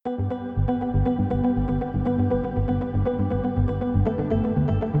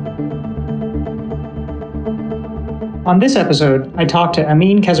On this episode, I talked to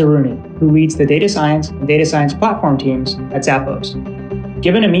Amin Kazerouni, who leads the data science and data science platform teams at Zappos.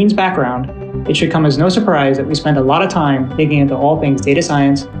 Given Amin's background, it should come as no surprise that we spend a lot of time digging into all things data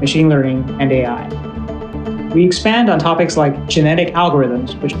science, machine learning, and AI. We expand on topics like genetic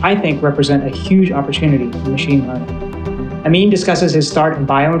algorithms, which I think represent a huge opportunity in machine learning. Amin discusses his start in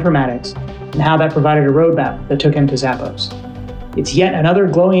bioinformatics and how that provided a roadmap that took him to Zappos. It's yet another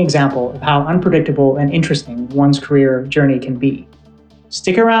glowing example of how unpredictable and interesting one's career journey can be.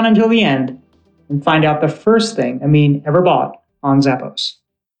 Stick around until the end and find out the first thing Amin ever bought on Zappos.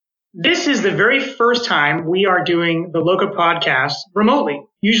 This is the very first time we are doing the Loca podcast remotely.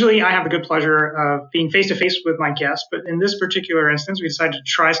 Usually I have the good pleasure of being face-to-face with my guests, but in this particular instance, we decided to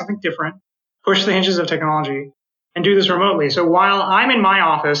try something different, push the hinges of technology, and do this remotely. So while I'm in my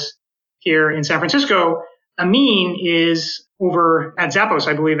office here in San Francisco, Amin is over at Zappos,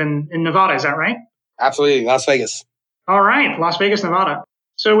 I believe, in Nevada. Is that right? Absolutely. Las Vegas. All right. Las Vegas, Nevada.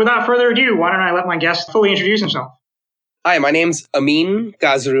 So without further ado, why don't I let my guest fully introduce himself? Hi, my name's Amin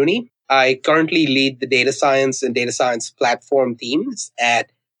Kazerouni. I currently lead the data science and data science platform teams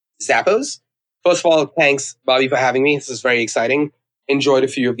at Zappos. First of all, thanks, Bobby, for having me. This is very exciting. Enjoyed a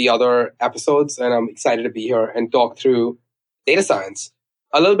few of the other episodes, and I'm excited to be here and talk through data science.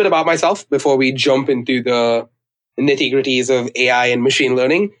 A little bit about myself before we jump into the nitty-gritties of AI and machine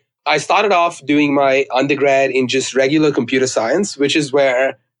learning. I started off doing my undergrad in just regular computer science, which is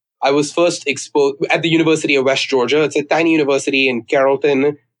where I was first exposed at the University of West Georgia. It's a tiny university in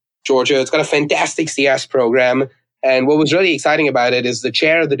Carrollton, Georgia. It's got a fantastic CS program. And what was really exciting about it is the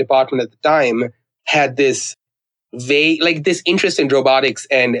chair of the department at the time had this interest in robotics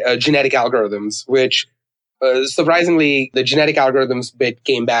and genetic algorithms, which surprisingly, the genetic algorithms bit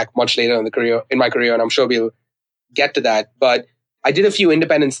came back much later in my career, and I'm sure we'll get to that. But I did a few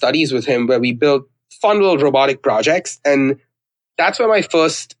independent studies with him where we built fun little robotic projects. And that's where my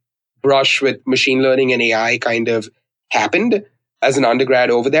first brush with machine learning and AI kind of happened as an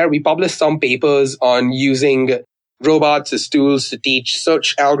undergrad over there. We published some papers on using robots as tools to teach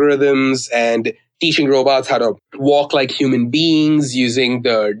search algorithms and teaching robots how to walk like human beings using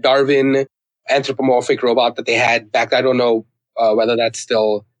the Darwin anthropomorphic robot that they had back then. I don't know whether that's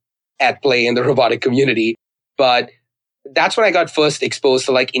still at play in the robotic community, but that's when I got first exposed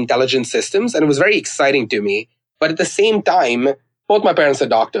to like intelligent systems, and it was very exciting to me. But at the same time, both my parents are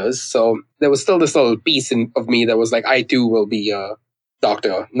doctors, so there was still this little piece of me that was like, I too will be a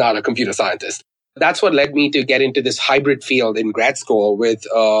doctor, not a computer scientist. That's what led me to get into this hybrid field in grad school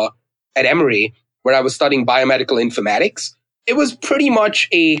at Emory, where I was studying biomedical informatics. It was pretty much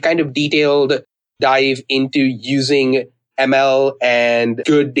a kind of detailed dive into using ML and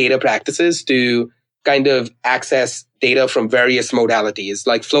good data practices to kind of access data from various modalities,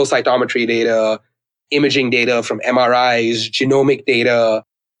 like flow cytometry data, imaging data from MRIs, genomic data,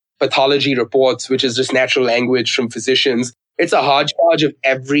 pathology reports, which is just natural language from physicians. It's a hodgepodge of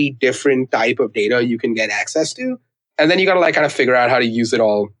every different type of data you can get access to. And then you got to kind of figure out how to use it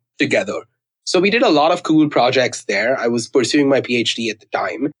all together. So we did a lot of cool projects there. I was pursuing my PhD at the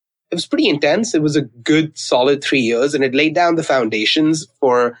time. It was pretty intense. It was a good, solid 3 years, and it laid down the foundations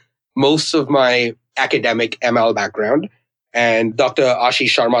for most of my academic ML background. And Dr.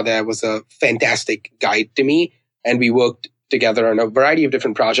 Ashish Sharma there was a fantastic guide to me. And we worked together on a variety of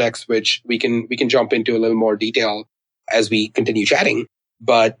different projects, which we can jump into a little more detail as we continue chatting.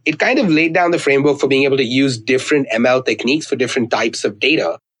 But it kind of laid down the framework for being able to use different ML techniques for different types of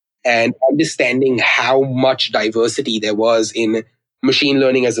data and understanding how much diversity there was in machine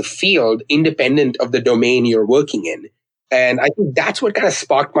learning as a field, independent of the domain you're working in. And I think that's what kind of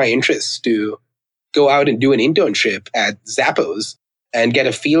sparked my interest to go out and do an internship at Zappos and get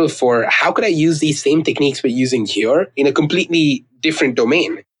a feel for how could I use these same techniques we're using here in a completely different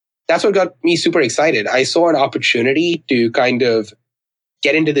domain. That's what got me super excited. I saw an opportunity to kind of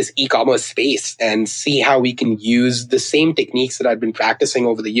get into this e-commerce space and see how we can use the same techniques that I've been practicing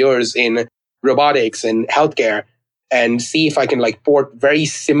over the years in robotics and healthcare and see if I can port very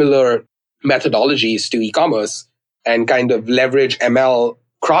similar methodologies to e-commerce and kind of leverage ML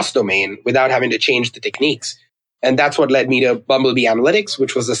cross-domain without having to change the techniques. And that's what led me to Bumblebee Analytics,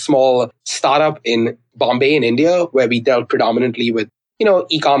 which was a small startup in Bombay in India, where we dealt predominantly with,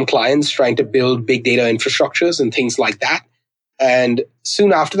 e-com clients trying to build big data infrastructures and things like that. And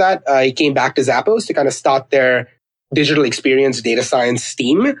soon after that, I came back to Zappos to kind of start their digital experience data science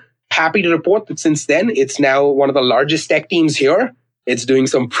team. Happy to report that since then, it's now one of the largest tech teams here. It's doing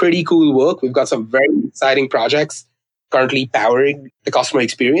some pretty cool work. We've got some very exciting projects currently powering the customer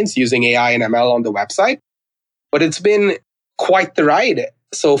experience using AI and ML on the website. But it's been quite the ride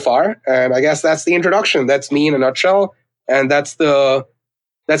so far. And I guess that's the introduction. That's me in a nutshell. And that's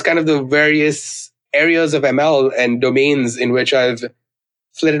kind of the various areas of ML and domains in which I've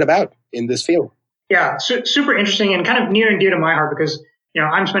flitted about in this field. Yeah, super interesting and kind of near and dear to my heart because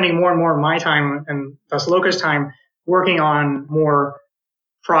I'm spending more and more of my time and thus Loca's time working on more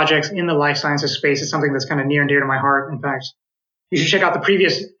projects in the life sciences space. It's something that's kind of near and dear to my heart. In fact, you should check out the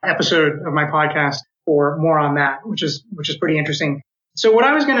previous episode of my podcast for more on that, which is pretty interesting. So what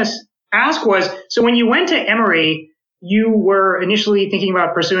I was going to ask was, so when you went to Emory, you were initially thinking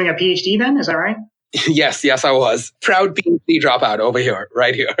about pursuing a PhD then, is that right? Yes, I was. Proud PhD dropout over here,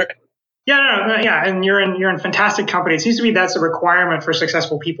 right here. Yeah, and you're in fantastic company. It seems to me that's a requirement for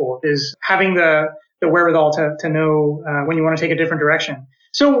successful people is having the wherewithal to know when you want to take a different direction.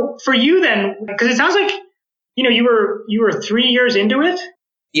 So for you then, because it sounds like you were 3 years into it.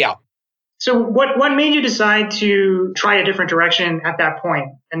 Yeah. So what made you decide to try a different direction at that point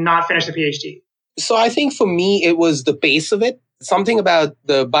and not finish the PhD? So I think for me, it was the pace of it. Something about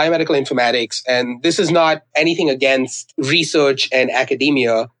the biomedical informatics, and this is not anything against research and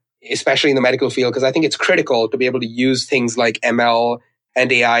academia, especially in the medical field, because I think it's critical to be able to use things like ML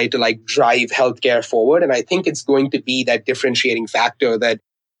and AI to like drive healthcare forward. And I think it's going to be that differentiating factor that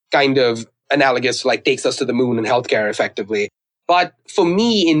kind of analogous like takes us to the moon in healthcare effectively. But for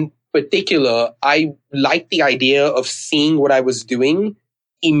me in particular, I like the idea of seeing what I was doing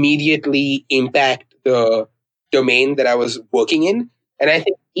immediately impact the domain that I was working in. And I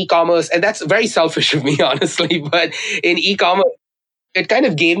think e-commerce, and that's very selfish of me, honestly, but in e-commerce, it kind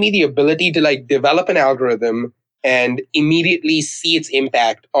of gave me the ability to like develop an algorithm and immediately see its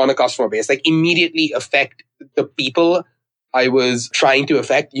impact on a customer base, like immediately affect the people I was trying to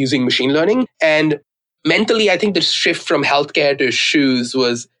affect using machine learning. And mentally, I think the shift from healthcare to shoes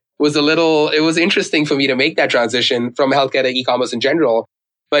was it was interesting for me to make that transition from healthcare to e-commerce in general.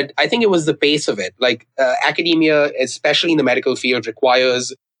 But I think it was the pace of it. Like academia, especially in the medical field,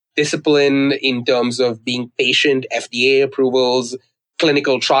 requires discipline in terms of being patient, FDA approvals,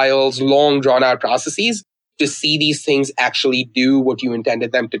 clinical trials, long drawn out processes to see these things actually do what you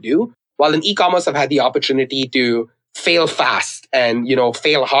intended them to do. While in e-commerce, I've had the opportunity to fail fast and,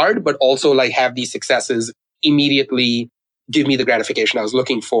 fail hard, but also like have these successes immediately give me the gratification I was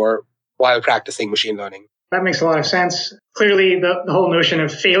looking for while practicing machine learning. That makes a lot of sense. Clearly, the whole notion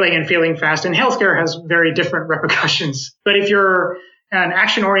of failing and failing fast in healthcare has very different repercussions. But if you're an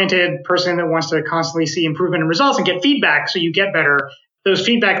action-oriented person that wants to constantly see improvement in results and get feedback so you get better, those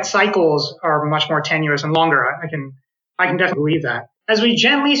feedback cycles are much more tenuous and longer. I can definitely believe that. As we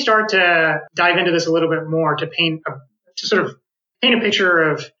gently start to dive into this a little bit more to sort of paint a picture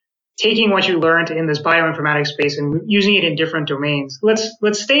of taking what you learned in this bioinformatics space and using it in different domains.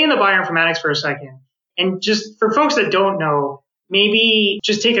 Let's stay in the bioinformatics for a second. And just for folks that don't know, maybe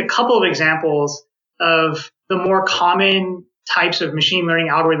just take a couple of examples of the more common types of machine learning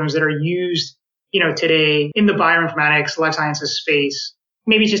algorithms that are used, today in the bioinformatics, life sciences space.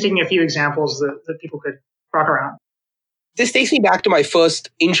 Maybe just taking a few examples that people could rock around. This takes me back to my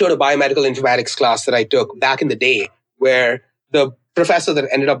first intro to biomedical informatics class that I took back in the day, where the professor that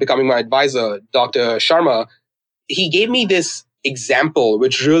ended up becoming my advisor, Dr. Sharma, he gave me this example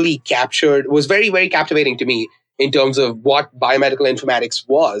which really was very, very captivating to me in terms of what biomedical informatics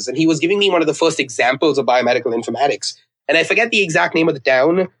was. And he was giving me one of the first examples of biomedical informatics. And I forget the exact name of the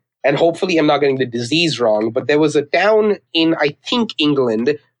town, and hopefully I'm not getting the disease wrong, but there was a town in, I think,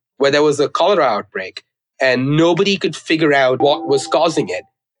 England, where there was a cholera outbreak, and nobody could figure out what was causing it.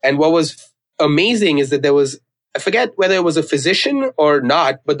 And what was amazing is that I forget whether it was a physician or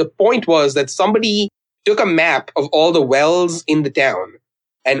not, but the point was that somebody took a map of all the wells in the town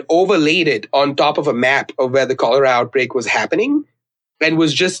and overlaid it on top of a map of where the cholera outbreak was happening, and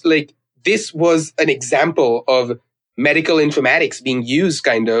was just like, this was an example of medical informatics being used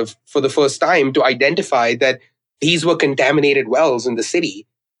kind of for the first time to identify that these were contaminated wells in the city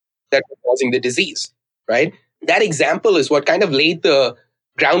that were causing the disease, right? That example is what kind of laid the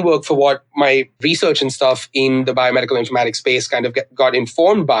groundwork for what my research and stuff in the biomedical informatics space kind of got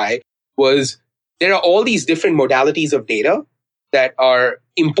informed by. Was there are all these different modalities of data that are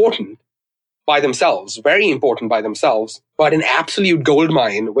important by themselves, very important by themselves, but an absolute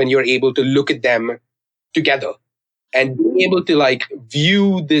goldmine when you're able to look at them together and being able to like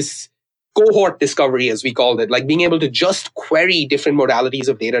view this cohort discovery, as we called it, like being able to just query different modalities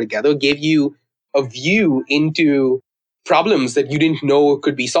of data together gave you a view into problems that you didn't know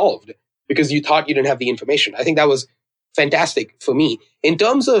could be solved because you thought you didn't have the information. I think that was fantastic for me. In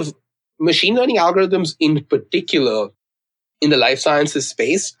terms of machine learning algorithms in particular in the life sciences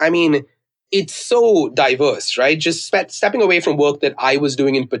space, I mean, it's so diverse, right? Just stepping away from work that I was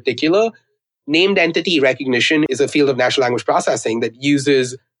doing in particular, named entity recognition is a field of natural language processing that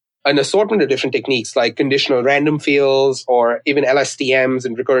uses an assortment of different techniques like conditional random fields or even LSTMs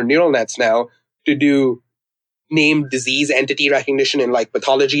and recurrent neural nets now to do named disease entity recognition in like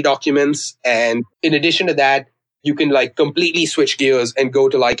pathology documents. And in addition to that, you can like completely switch gears and go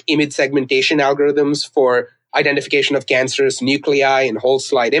to like image segmentation algorithms for identification of cancerous nuclei in whole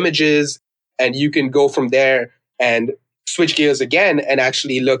slide images. And you can go from there and switch gears again and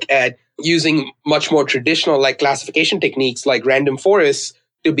actually look at using much more traditional like classification techniques like random forests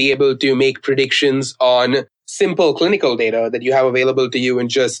to be able to make predictions on simple clinical data that you have available to you in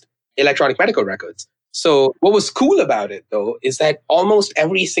just electronic medical records. So what was cool about it, though, is that almost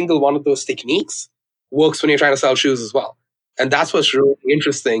every single one of those techniques works when you're trying to sell shoes as well. And that's what's really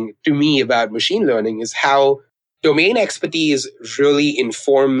interesting to me about machine learning is how domain expertise really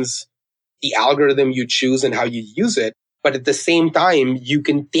informs the algorithm you choose and how you use it. But at the same time, you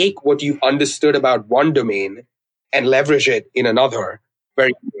can take what you've understood about one domain and leverage it in another.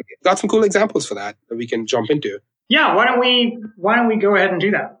 Got some cool examples for that we can jump into. Yeah, why don't we go ahead and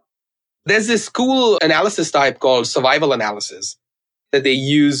do that? There's this cool analysis type called survival analysis that they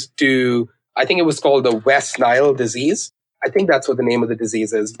used to, I think it was called the West Nile disease. I think that's what the name of the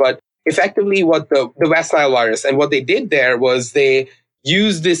disease is. But effectively what the West Nile virus, and what they did there was they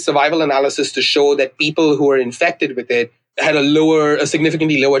used this survival analysis to show that people who were infected with it had a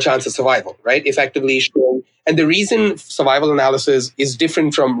significantly lower chance of survival, right? Effectively showing. And the reason survival analysis is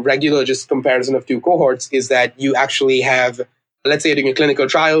different from regular just comparison of two cohorts is that you actually have, let's say you're doing a clinical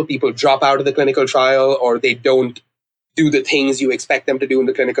trial, people drop out of the clinical trial or they don't do the things you expect them to do in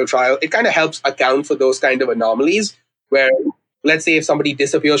the clinical trial. It kind of helps account for those kind of anomalies where, let's say if somebody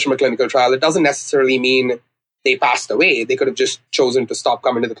disappears from a clinical trial, it doesn't necessarily mean they passed away. They could have just chosen to stop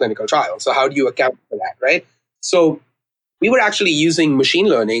coming to the clinical trial. So how do you account for that, right? So we were actually using machine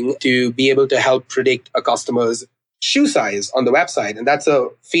learning to be able to help predict a customer's shoe size on the website. And that's a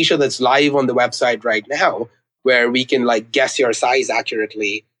feature that's live on the website right now, where we can like guess your size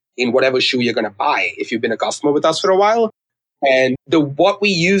accurately in whatever shoe you're going to buy if you've been a customer with us for a while. And what we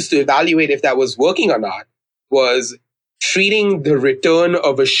used to evaluate if that was working or not was treating the return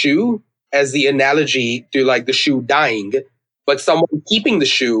of a shoe as the analogy to like the shoe dying, but someone keeping the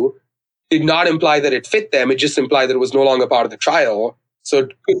shoe did not imply that it fit them. It just implied that it was no longer part of the trial. So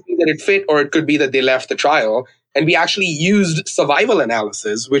it could be that it fit, or it could be that they left the trial. And we actually used survival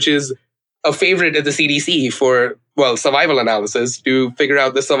analysis, which is a favorite at the CDC for, well, survival analysis to figure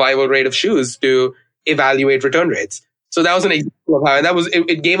out the survival rate of shoes to evaluate return rates. So that was an example of how, and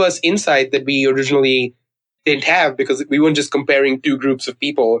it gave us insight that we originally didn't have because we weren't just comparing two groups of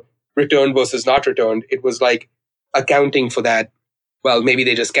people, returned versus not returned. It was like accounting for that. Well, maybe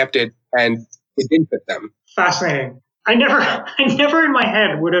they just kept it and it didn't fit them. Fascinating. I never in my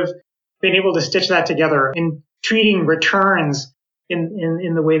head would have been able to stitch that together in treating returns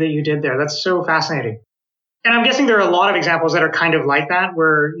in the way that you did there. That's so fascinating. And I'm guessing there are a lot of examples that are kind of like that,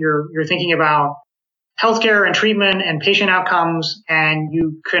 where you're thinking about healthcare and treatment and patient outcomes, and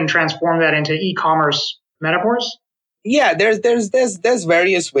you can transform that into e-commerce metaphors. Yeah, there's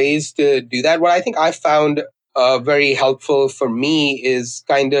various ways to do that. What I think I found very helpful for me is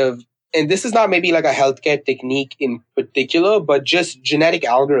kind of, and this is not maybe like a healthcare technique in particular, but just genetic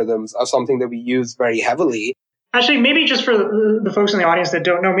algorithms are something that we use very heavily. Actually, maybe just for the folks in the audience that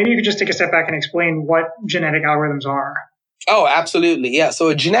don't know, maybe you could just take a step back and explain what genetic algorithms are. Oh, absolutely. Yeah. So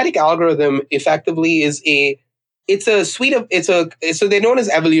a genetic algorithm effectively is it's a suite of, so they're known as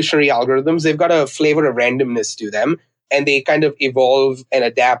evolutionary algorithms. They've got a flavor of randomness to them, and they kind of evolve and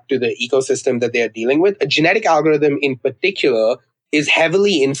adapt to the ecosystem that they are dealing with. A genetic algorithm in particular is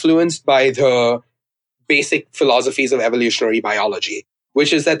heavily influenced by the basic philosophies of evolutionary biology,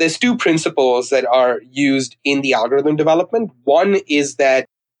 which is that there's two principles that are used in the algorithm development. One is that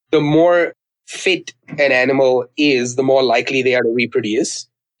the more fit an animal is, the more likely they are to reproduce.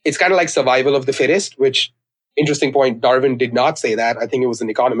 It's kind of like survival of the fittest, which, interesting point, Darwin did not say that. I think it was an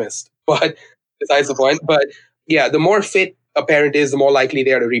economist, but besides the point. But yeah, the more fit a parent is, the more likely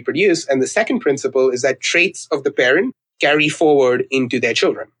they are to reproduce. And the second principle is that traits of the parent carry forward into their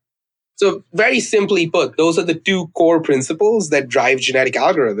children. So very simply put, those are the two core principles that drive genetic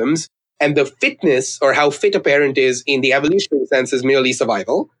algorithms. And the fitness, or how fit a parent is in the evolutionary sense, is merely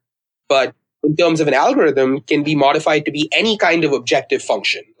survival. But in terms of an algorithm, can be modified to be any kind of objective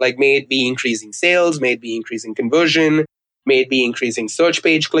function, like may it be increasing sales, may it be increasing conversion, may it be increasing search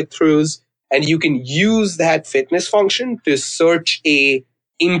page click-throughs. And you can use that fitness function to search a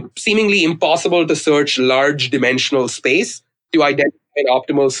seemingly impossible to search large dimensional space to identify an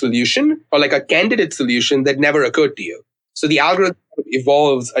optimal solution, or like a candidate solution that never occurred to you. So the algorithm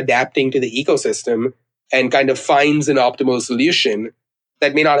evolves adapting to the ecosystem and kind of finds an optimal solution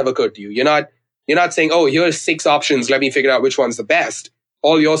that may not have occurred to you. You're not saying, oh, here's 6 options, let me figure out which one's the best.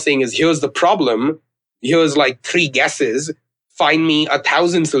 All you're saying is, here's the problem, here's like 3 guesses, find me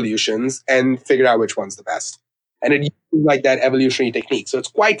 1,000 solutions and figure out which one's the best. And it uses like that evolutionary technique. So it's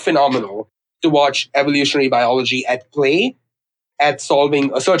quite phenomenal to watch evolutionary biology at play at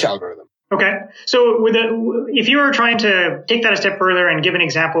solving a search algorithm. Okay. So if you were trying to take that a step further and give an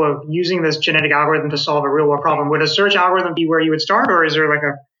example of using this genetic algorithm to solve a real world problem, would a search algorithm be where you would start, or is there like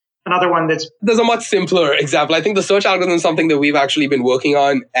another one There's a much simpler example. I think the search algorithm is something that we've actually been working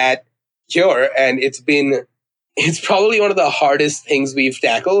on at Cure, and it's probably one of the hardest things we've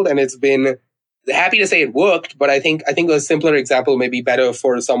tackled, and it's been happy to say it worked, but I think a simpler example may be better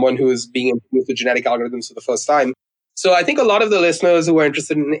for someone who is being introduced to genetic algorithms for the first time. So I think a lot of the listeners who are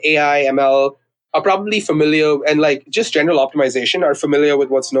interested in AI, ML are probably familiar, and like just general optimization are familiar with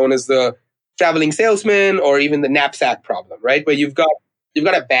what's known as the traveling salesman or even the knapsack problem, right? Where you've got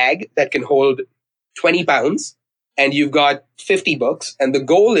a bag that can hold 20 pounds and you've got 50 books, and the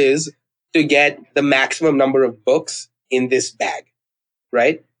goal is to get the maximum number of books in this bag,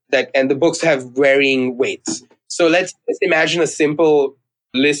 right? And the books have varying weights. So let's imagine a simple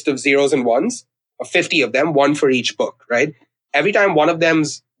list of zeros and ones, of 50 of them, one for each book, right? Every time one of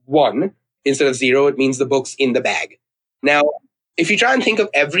them's 1 instead of 0, it means the book's in the bag. Now, if you try and think of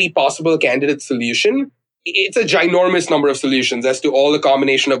every possible candidate solution, it's a ginormous number of solutions as to all the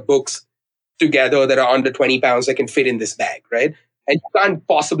combination of books together that are under 20 pounds that can fit in this bag, right? And you can't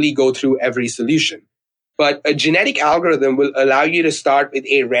possibly go through every solution. But a genetic algorithm will allow you to start with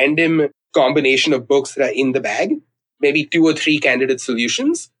a random combination of books that are in the bag, maybe 2 or 3 candidate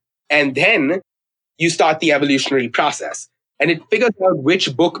solutions, and then you start the evolutionary process. And it figures out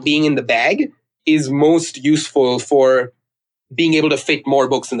which book being in the bag is most useful for being able to fit more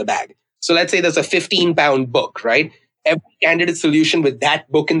books in the bag. So let's say there's a 15-pound book, right? Every candidate solution with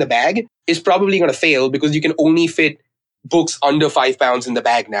that book in the bag is probably going to fail because you can only fit books under 5 pounds in the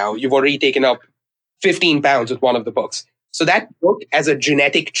bag now. You've already taken up 15 pounds with one of the books. So that book as a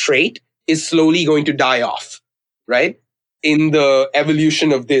genetic trait is slowly going to die off, right? In the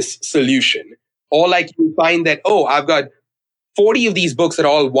evolution of this solution. Or like you find that, oh, I've got 40 of these books that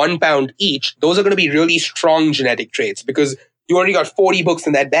are all 1 pound each. Those are going to be really strong genetic traits because you already got 40 books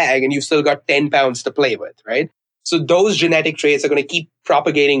in that bag and you've still got 10 pounds to play with, right? So those genetic traits are going to keep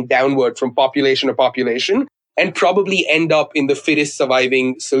propagating downward from population to population and probably end up in the fittest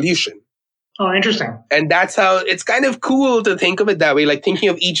surviving solution. Oh, interesting. And that's how it's kind of cool to think of it that way. Like thinking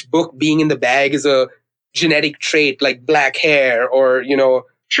of each book being in the bag as a genetic trait, like black hair or,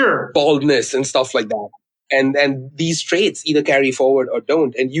 sure, baldness and stuff like that. And these traits either carry forward or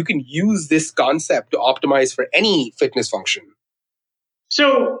don't. And you can use this concept to optimize for any fitness function.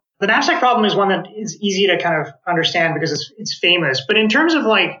 So the knapsack problem is one that is easy to kind of understand because it's famous. But in terms of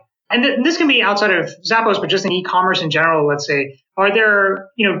and this can be outside of Zappos, but just in e-commerce in general, let's say, are there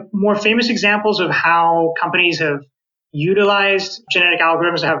more famous examples of how companies have utilized genetic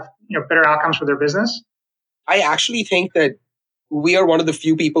algorithms to have better outcomes for their business? I actually think that we are one of the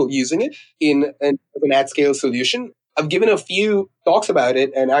few people using it in an at-scale solution. I've given a few talks about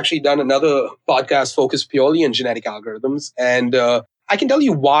it and actually done another podcast focused purely on genetic algorithms. And I can tell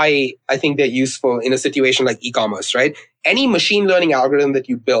you why I think they're useful in a situation like e-commerce, right? Any machine learning algorithm that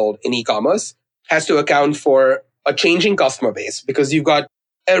you build in e-commerce has to account for a changing customer base because you've got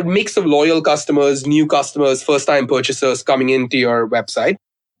a mix of loyal customers, new customers, first-time purchasers coming into your website.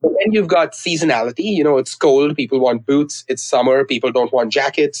 But then you've got seasonality. It's cold. People want boots. It's summer. People don't want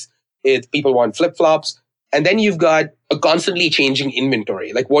jackets. People want flip-flops. And then you've got a constantly changing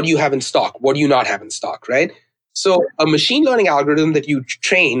inventory. Like, what do you have in stock? What do you not have in stock, right? So a machine learning algorithm that you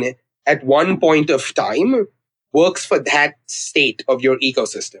train at one point of time works for that state of your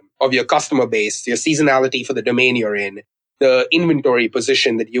ecosystem, of your customer base, your seasonality for the domain you're in, the inventory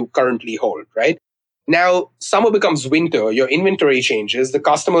position that you currently hold, right? Now, summer becomes winter, your inventory changes, the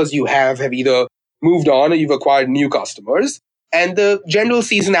customers you have either moved on or you've acquired new customers, and the general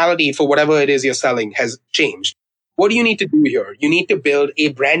seasonality for whatever it is you're selling has changed. What do you need to do here? You need to build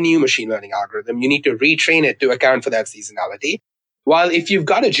a brand new machine learning algorithm. You need to retrain it to account for that seasonality. While if you've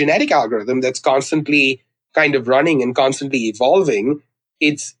got a genetic algorithm that's constantly kind of running and constantly evolving,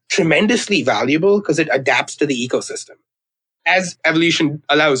 it's tremendously valuable because it adapts to the ecosystem as evolution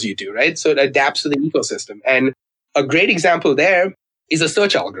allows you to, right? So it adapts to the ecosystem. And a great example there is a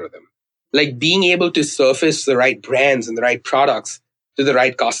search algorithm. Like being able to surface the right brands and the right products to the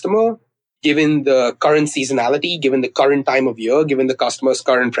right customer, given the current seasonality, given the current time of year, given the customer's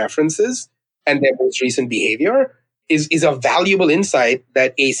current preferences and their most recent behavior, is a valuable insight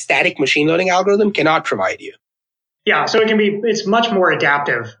that a static machine learning algorithm cannot provide you. Yeah, so it's much more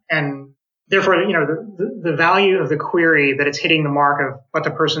adaptive, and therefore, the value of the query that it's hitting the mark of what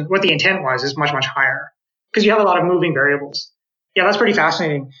the intent was is much, much higher because you have a lot of moving variables. Yeah, that's pretty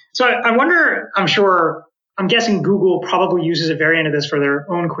fascinating. So I wonder, I'm guessing Google probably uses a variant of this for their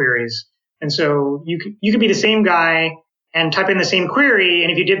own queries. And so you could be the same guy and type in the same query.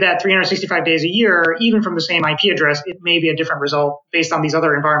 And if you did that 365 days a year, even from the same IP address, it may be a different result based on these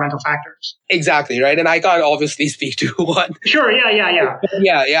other environmental factors. Exactly, right? And I can't obviously speak to one. Sure, yeah.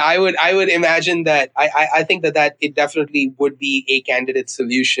 Yeah. I would imagine that I think that it definitely would be a candidate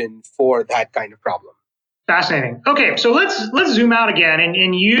solution for that kind of problem. Fascinating. Okay, so let's zoom out again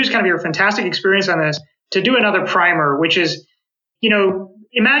and use kind of your fantastic experience on this to do another primer, which is,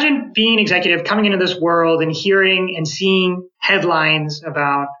 imagine being an executive coming into this world and hearing and seeing headlines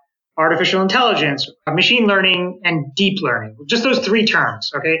about artificial intelligence, machine learning, and deep learning. Just those three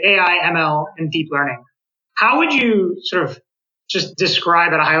terms, okay? AI, ML, and deep learning. How would you sort of just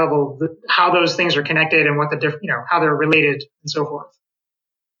describe at a high level how those things are connected and what how they're related and so forth?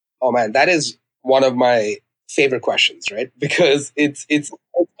 Oh man, that is one of my favorite questions, right? Because it's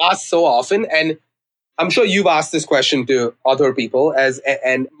asked so often, and I'm sure you've asked this question to other people,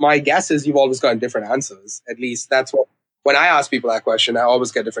 and my guess is you've always gotten different answers. At least that's what, when I ask people that question, I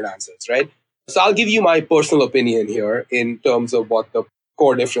always get different answers, right? So I'll give you my personal opinion here in terms of what the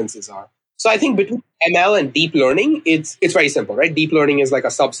core differences are. So I think between ML and deep learning, it's very simple, right? Deep learning is like a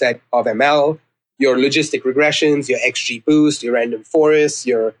subset of ML. Your logistic regressions, your XGBoost, your random forests,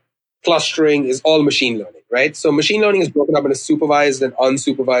 your clustering is all machine learning, right? So machine learning is broken up into supervised and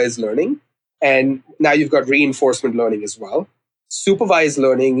unsupervised learning. And now you've got reinforcement learning as well. Supervised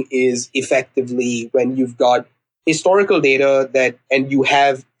learning is effectively when you've got historical data and you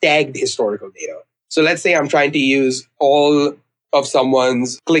have tagged historical data. So let's say I'm trying to use all of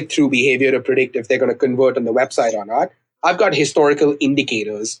someone's click-through behavior to predict if they're going to convert on the website or not. I've got historical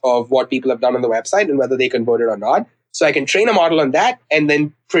indicators of what people have done on the website and whether they converted or not. So I can train a model on that and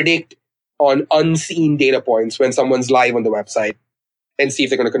then predict on unseen data points when someone's live on the website and see if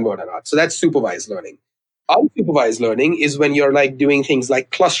they're going to convert or not. So that's supervised learning. Unsupervised learning is when you're like doing things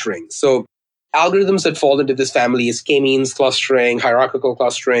like clustering. So algorithms that fall into this family is k-means clustering, hierarchical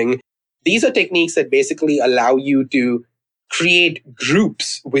clustering. These are techniques that basically allow you to create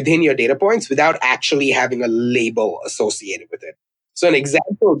groups within your data points without actually having a label associated with it. So an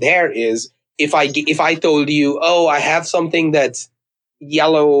example there is if I told you, oh, I have something that's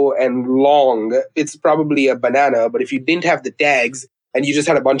yellow and long, it's probably a banana. But if you didn't have the tags and you just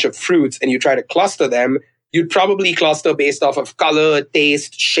had a bunch of fruits and you try to cluster them, you'd probably cluster based off of color,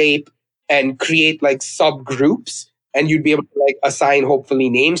 taste, shape, and create like subgroups. And you'd be able to like assign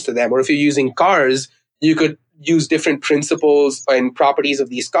hopefully names to them. Or if you're using cars, you could use different principles and properties of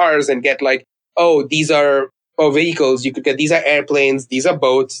these cars and get like, oh, these are vehicles. You could get these are airplanes, these are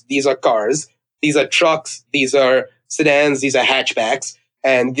boats, these are cars, these are trucks, these are sedans, these are hatchbacks.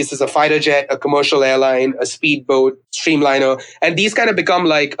 And this is a fighter jet, a commercial airline, a speedboat, streamliner. And these kind of become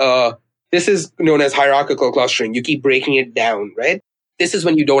like, this is known as hierarchical clustering. You keep breaking it down, right? This is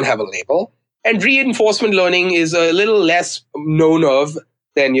when you don't have a label. And reinforcement learning is a little less known of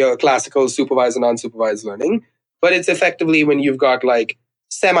than your classical supervised and unsupervised learning. But it's effectively when you've got like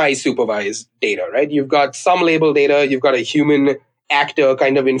semi-supervised data, right? You've got some label data, you've got a human actor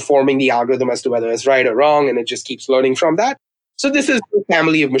kind of informing the algorithm as to whether it's right or wrong, and it just keeps learning from that. So this is the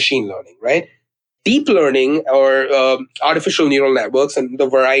family of machine learning, right? Deep learning or artificial neural networks and the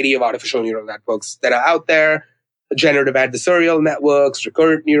variety of artificial neural networks that are out there, generative adversarial networks,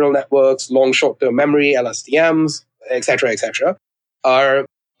 recurrent neural networks, long short-term memory, LSTMs, etc., are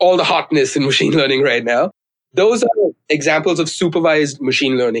all the hotness in machine learning right now. Those are examples of supervised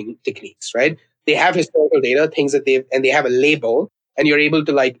machine learning techniques, right? They have historical data, things that they have a label, and you're able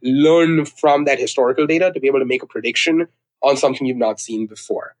to like learn from that historical data to be able to make a prediction on something you've not seen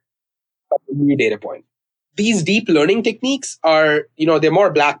before. A new data point. These deep learning techniques are, they're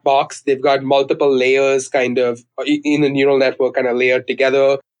more black box. They've got multiple layers kind of in a neural network kind of layered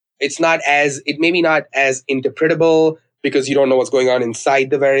together. It may be not as interpretable because you don't know what's going on inside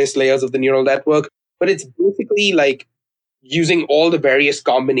the various layers of the neural network, but it's basically like using all the various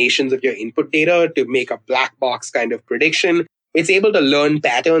combinations of your input data to make a black box kind of prediction. It's able to learn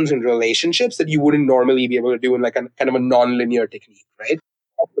patterns and relationships that you wouldn't normally be able to do in like a kind of a non-linear technique, right?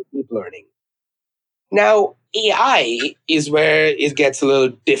 That's deep learning. Now, AI is where it gets a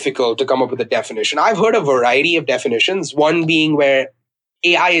little difficult to come up with a definition. I've heard a variety of definitions, one being where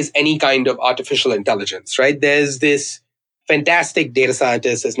AI is any kind of artificial intelligence, right? There's this fantastic data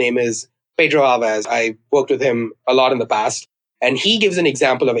scientist, his name is Pedro Alves. I worked with him a lot in the past. And he gives an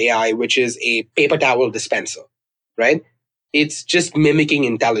example of AI, which is a paper towel dispenser, right? It's just mimicking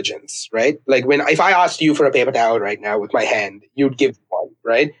intelligence, right? Like if I asked you for a paper towel right now with my hand, you'd give one,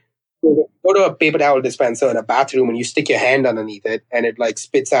 right? So go to a paper towel dispenser in a bathroom and you stick your hand underneath it and it like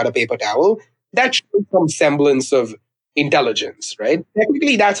spits out a paper towel. That shows some semblance of intelligence, right?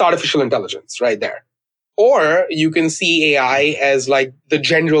 Technically, that's artificial intelligence right there. Or you can see AI as like the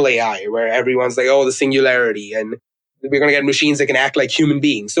general AI, where everyone's like, oh, the singularity, and we're going to get machines that can act like human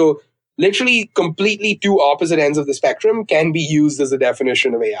beings. So, literally, completely two opposite ends of the spectrum can be used as a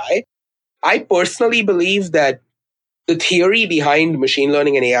definition of AI. I personally believe that the theory behind machine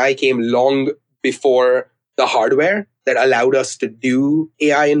learning and AI came long before the hardware that allowed us to do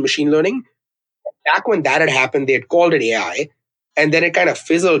AI and machine learning. Back when that had happened, they had called it AI. And then it kind of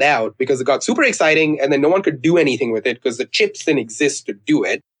fizzled out because it got super exciting and then no one could do anything with it because the chips didn't exist to do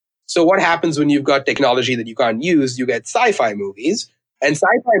it. So what happens when you've got technology that you can't use? You get sci-fi movies. And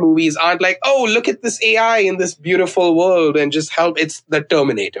sci-fi movies aren't like, oh, look at this AI in this beautiful world and just help. It's the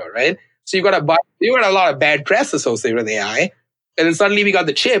Terminator, right? So you got a lot of bad press associated with AI. And then suddenly we got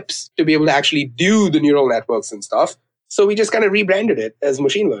the chips to be able to actually do the neural networks and stuff. So we just kind of rebranded it as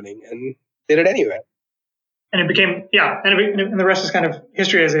machine learning and did it anyway. And it became, and the rest is kind of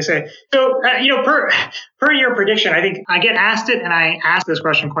history, as they say. So, per your prediction, I think I get asked it, and I ask this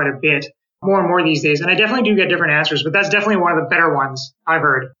question quite a bit, more and more these days, and I definitely do get different answers, but that's definitely one of the better ones I've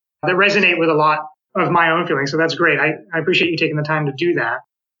heard that resonate with a lot of my own feelings. So that's great. I appreciate you taking the time to do that.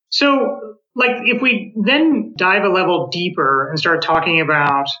 So, like, if we then dive a level deeper and start talking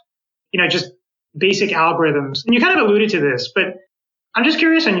about, just basic algorithms, and you kind of alluded to this, but I'm just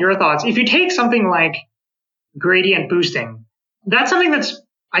curious on your thoughts. If you take something like gradient boosting, that's something that's,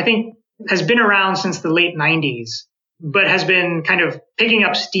 I think, has been around since the late 90s, but has been kind of picking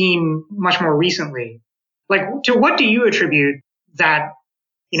up steam much more recently. Like, to what do you attribute that,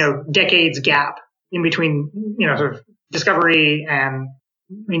 decades gap in between, sort of discovery and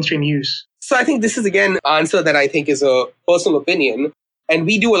mainstream use? So I think this is again an answer that I think is a personal opinion. And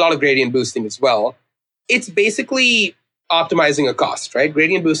we do a lot of gradient boosting as well. It's basically optimizing a cost, right?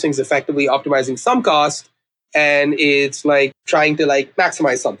 Gradient boosting is effectively optimizing some cost and it's like trying to like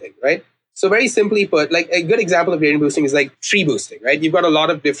maximize something, right? So very simply put, like a good example of gradient boosting is like tree boosting, right? You've got a lot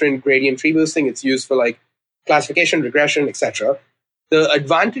of different gradient tree boosting. It's used for like classification, regression, etc. The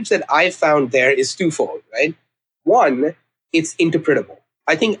advantage that I found there is twofold, right? One, it's interpretable.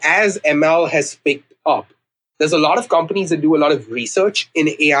 I think as ML has picked up, there's a lot of companies that do a lot of research in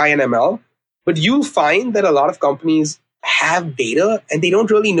AI and ML, but you'll find that a lot of companies have data and they don't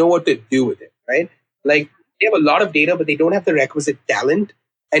really know what to do with it, right? Like they have a lot of data, but they don't have the requisite talent.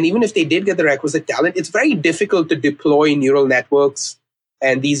 And even if they did get the requisite talent, it's very difficult to deploy neural networks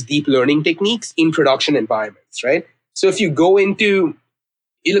and these deep learning techniques in production environments, right? So if you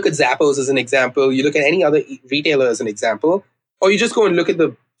look at Zappos as an example, you look at any other retailer as an example, or you just go and look at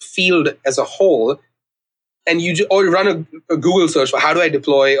the field as a whole, and or you run a Google search for how do I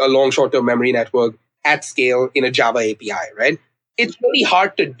deploy a long short-term memory network at scale in a Java API, right? It's really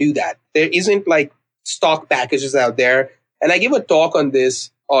hard to do that. There isn't like stock packages out there. And I give a talk on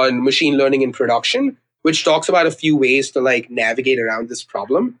this on machine learning in production, which talks about a few ways to like navigate around this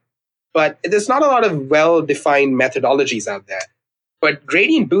problem. But there's not a lot of well-defined methodologies out there. But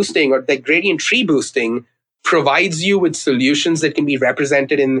gradient boosting or the gradient tree boosting provides you with solutions that can be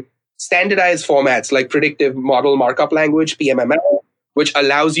represented in standardized formats like predictive model markup language, PMML, which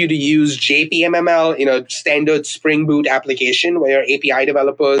allows you to use JPMML in a standard Spring Boot application where your API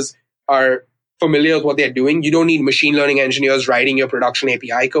developers are familiar with what they're doing. You don't need machine learning engineers writing your production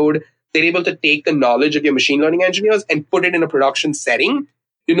API code. They're able to take the knowledge of your machine learning engineers and put it in a production setting.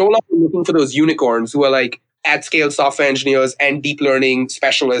 You're no longer looking for those unicorns who are like at scale software engineers and deep learning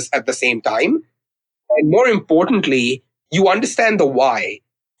specialists at the same time. And more importantly, you understand the why.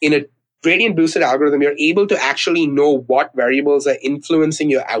 In a gradient boosted algorithm, you're able to actually know what variables are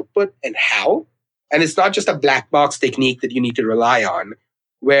influencing your output and how. And it's not just a black box technique that you need to rely on,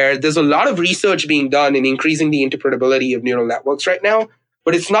 where there's a lot of research being done in increasing the interpretability of neural networks right now.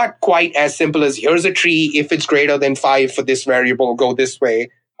 But it's not quite as simple as here's a tree. If it's greater than 5 for this variable, go this way.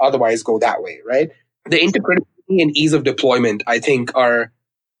 Otherwise, go that way, right? The interpretability and ease of deployment, I think, are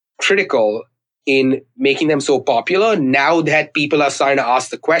critical in making them so popular now that people are starting to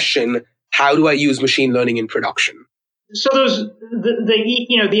ask the question, how do I use machine learning in production? So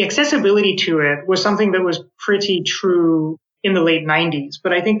the accessibility to it was something that was pretty true in the late 90s.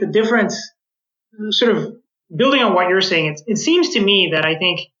 But I think the difference, sort of building on what you're saying, it seems to me that I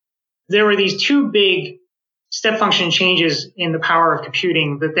think there were these two big step function changes in the power of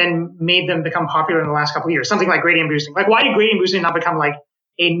computing that then made them become popular in the last couple of years. Something like gradient boosting. Like, why did gradient boosting not become like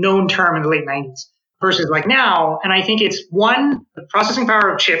a known term in the late 90s versus like now? And I think it's one, the processing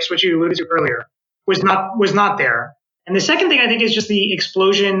power of chips, which you alluded to earlier, was not there. And the second thing I think is just the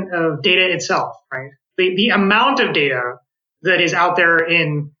explosion of data itself, right? The amount of data that is out there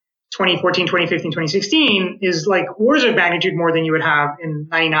in 2014, 2015, 2016 is like orders of magnitude more than you would have in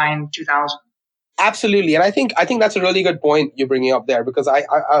 99, 2000. Absolutely, and I think that's a really good point you're bringing up there, because I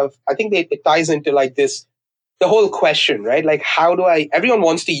think it ties into like this, the whole question, right? Like, how do everyone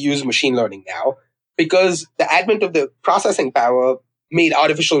wants to use machine learning now because the advent of the processing power made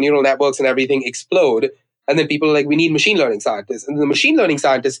artificial neural networks and everything explode. And then people are like, we need machine learning scientists. And the machine learning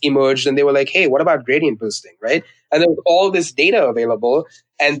scientists emerged and they were like, hey, what about gradient boosting, right? And there was all this data available.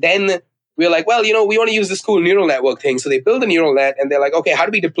 And then we were like, well, we want to use this cool neural network thing. So they build a neural net and they're like, okay, how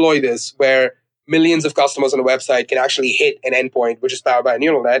do we deploy this where millions of customers on a website can actually hit an endpoint, which is powered by a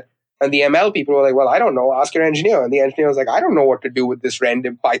neural net? And the ML people were like, well, I don't know, ask your engineer. And the engineer was like, I don't know what to do with this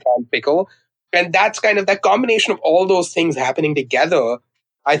random Python pickle. And that's kind of that combination of all those things happening together,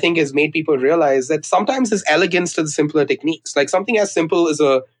 I think, has made people realize that sometimes there's elegance to the simpler techniques. Like something as simple as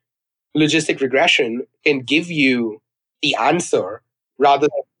a logistic regression can give you the answer rather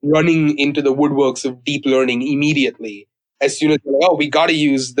than running into the woodworks of deep learning immediately. As soon as you're like, oh, we got to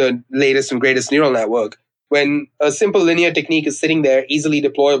use the latest and greatest neural network. When a simple linear technique is sitting there, easily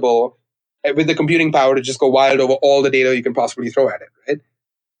deployable, with the computing power to just go wild over all the data you can possibly throw at it, right?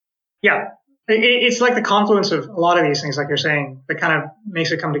 Yeah. It's like the confluence of a lot of these things, like you're saying, that kind of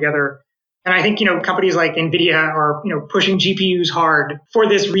makes it come together. And I think, companies like NVIDIA are, pushing GPUs hard for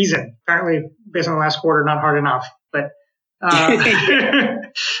this reason. Apparently, based on the last quarter, not hard enough. But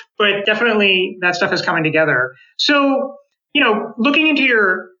but definitely that stuff is coming together. So, looking into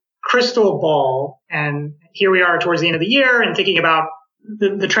your crystal ball, and here we are towards the end of the year and thinking about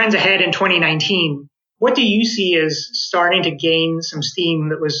the trends ahead in 2019, what do you see as starting to gain some steam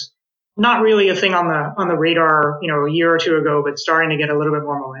that was not really a thing on the radar, a year or two ago, but starting to get a little bit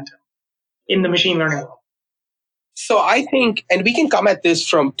more momentum in the machine learning world? So I think, and we can come at this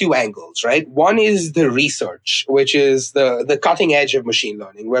from two angles, right? One is the research, which is the cutting edge of machine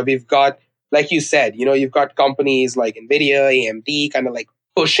learning, where we've got, like you said, you've got companies like NVIDIA, AMD, kind of like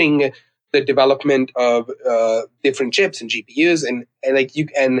pushing the development of different chips and GPUs,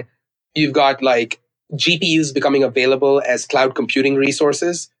 and you've got like GPUs becoming available as cloud computing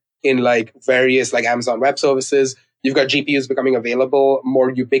resources in like various like Amazon Web Services. You've got GPUs becoming available, more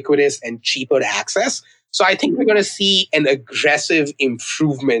ubiquitous and cheaper to access. So I think we're going to see an aggressive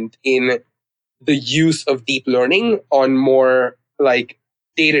improvement in the use of deep learning on more like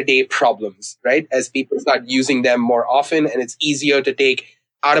day-to-day problems, right? As people start using them more often, and it's easier to take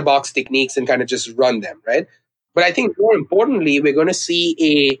out-of-box techniques and kind of just run them, right? But I think more importantly, we're going to see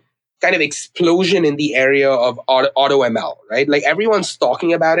a kind of explosion in the area of auto ML, right? Like everyone's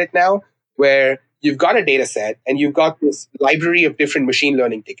talking about it now, where you've got a data set and you've got this library of different machine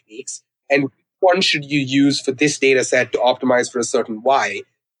learning techniques, and one should you use for this data set to optimize for a certain Y?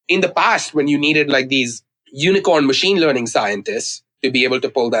 In the past, when you needed like these unicorn machine learning scientists to be able to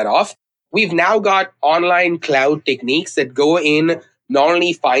pull that off, we've now got online cloud techniques that go in, not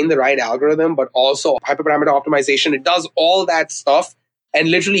only find the right algorithm, but also hyperparameter optimization. It does all that stuff and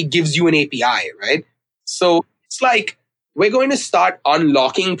literally gives you an API, right? So it's like we're going to start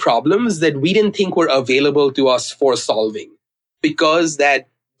unlocking problems that we didn't think were available to us for solving, because that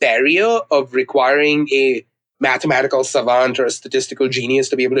barrier of requiring a mathematical savant or a statistical genius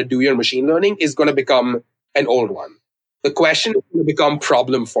to be able to do your machine learning is going to become an old one. The question is going to become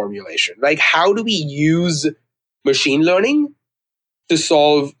problem formulation. Like, how do we use machine learning to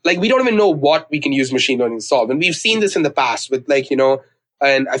solve, like, we don't even know what we can use machine learning to solve. And we've seen this in the past with like,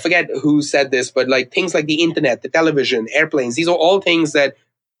 and I forget who said this, but like things like the internet, the television, airplanes, these are all things that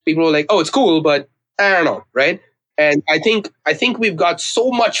people are like, oh, it's cool, but I don't know, right? And I think we've got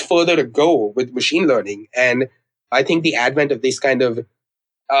so much further to go with machine learning. And I think the advent of these kind of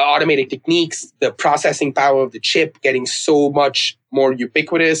automated techniques, the processing power of the chip getting so much more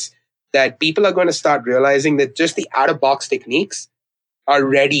ubiquitous, that people are going to start realizing that just the out-of-box techniques are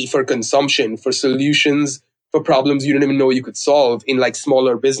ready for consumption, for solutions, for problems you didn't even know you could solve in like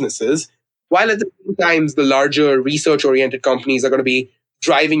smaller businesses. While at the same time, the larger research-oriented companies are going to be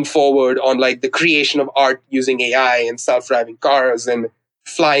driving forward on like the creation of art using AI and self-driving cars and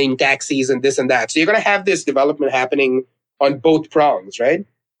flying taxis and this and that. So you're going to have this development happening on both prongs, right?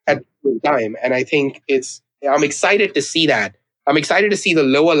 At the same time. And I think I'm excited to see that. I'm excited to see the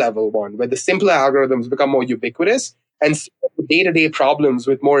lower level one where the simpler algorithms become more ubiquitous and solve the day-to-day problems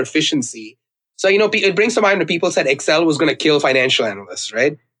with more efficiency, So, it brings to mind when people said Excel was going to kill financial analysts,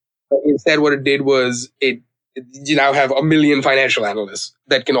 right? But instead, what it did was you now have a million financial analysts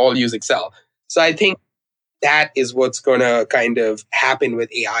that can all use Excel. So I think that is what's going to kind of happen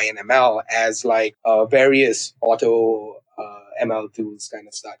with AI and ML as like various auto ML tools kind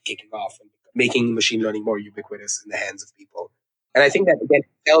of start kicking off and making machine learning more ubiquitous in the hands of people. And I think that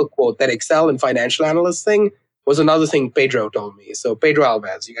Excel quote, that Excel and financial analyst thing was another thing Pedro told me. So Pedro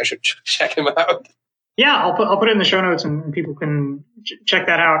Alves, you guys should check him out. Yeah, I'll put it in the show notes and people can check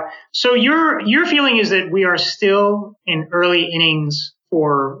that out. So your feeling is that we are still in early innings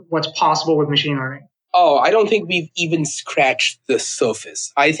for what's possible with machine learning. Oh, I don't think we've even scratched the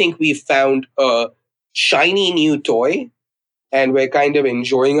surface. I think we've found a shiny new toy and we're kind of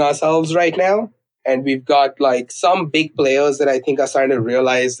enjoying ourselves right now. And we've got like some big players that I think are starting to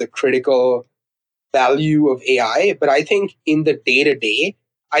realize the critical value of AI. But I think in the day-to-day,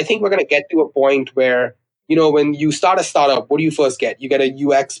 I think we're going to get to a point where, when you start a startup, what do you first get? You get a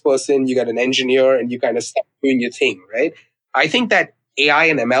UX person, you get an engineer, and you kind of start doing your thing, right? I think that AI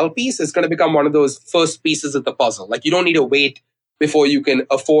and ML piece is going to become one of those first pieces of the puzzle. Like you don't need to wait before you can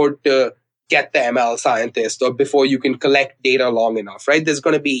afford to get the ML scientist or before you can collect data long enough, right? There's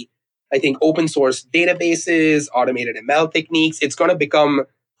going to be, I think, open source databases, automated ML techniques. It's going to become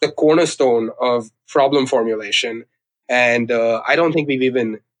the cornerstone of problem formulation. And I don't think we've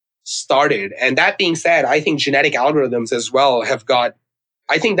even started. And that being said, I think genetic algorithms as well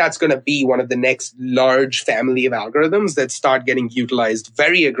I think that's going to be one of the next large family of algorithms that start getting utilized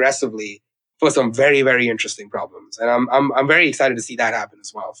very aggressively for some very, very interesting problems. And I'm very excited to see that happen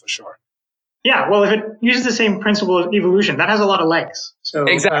as well, for sure. Yeah, well, if it uses the same principle of evolution, that has a lot of legs. So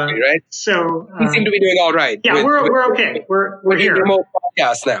exactly, right? So we seem to be doing all right. Yeah, we're okay. We're here. Remote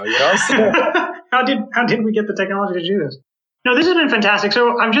podcast now, So. How did we get the technology to do this? No, this has been fantastic.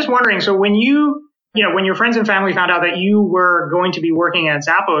 So I'm just wondering. So when when your friends and family found out that you were going to be working at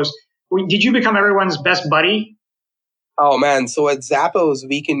Zappos, did you become everyone's best buddy? Oh man, so at Zappos,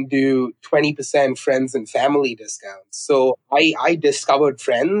 we can do 20% friends and family discounts. So I discovered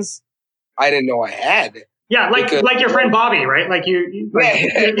friends I didn't know I had. Yeah, like your friend Bobby, right? Like you.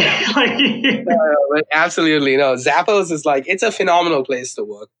 Absolutely. No, Zappos is it's a phenomenal place to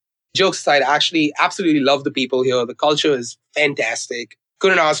work. Jokes aside, I actually absolutely love the people here. The culture is fantastic.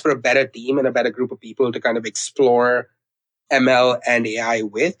 Couldn't ask for a better team and a better group of people to kind of explore ML and AI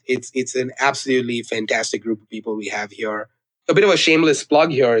with. It's an absolutely fantastic group of people we have here. A bit of a shameless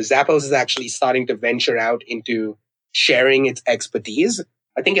plug here. Zappos is actually starting to venture out into sharing its expertise.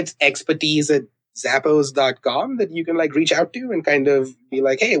 I think it's expertise at zappos.com that you can reach out to and kind of be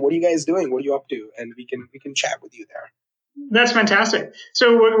like, hey, what are you guys doing? What are you up to? And we can chat with you there. That's fantastic.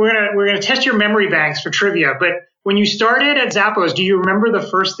 So we're gonna test your memory banks for trivia. But when you started at Zappos, do you remember the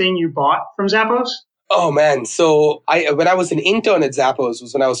first thing you bought from Zappos? Oh man, so when I was an intern at Zappos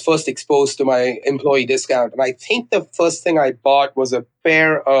was when I was first exposed to my employee discount, and I think the first thing I bought was a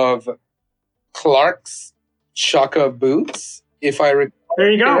pair of Clark's Chukka boots, if I recall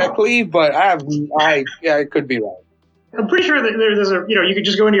correctly. But I could be wrong. I'm pretty sure that there's you could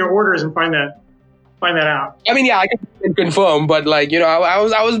just go into your orders and find that out. I mean, yeah, I can confirm, but I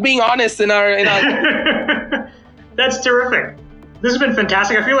was being honest in our. That's terrific. This has been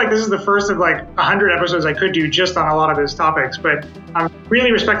fantastic. I feel like this is the first of 100 episodes I could do just on a lot of these topics, but I'm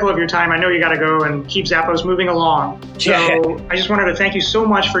really respectful of your time. I know you got to go and keep Zappos moving along. So I just wanted to thank you so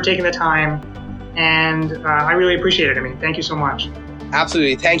much for taking the time, and I really appreciate it. Thank you so much.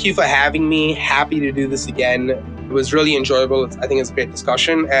 Absolutely. Thank you for having me. Happy to do this again. It was really enjoyable. I think it's a great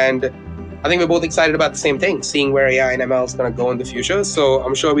discussion, and I think we're both excited about the same thing, seeing where AI and ML is going to go in the future. So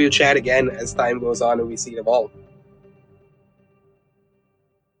I'm sure we'll chat again as time goes on and we see it evolve.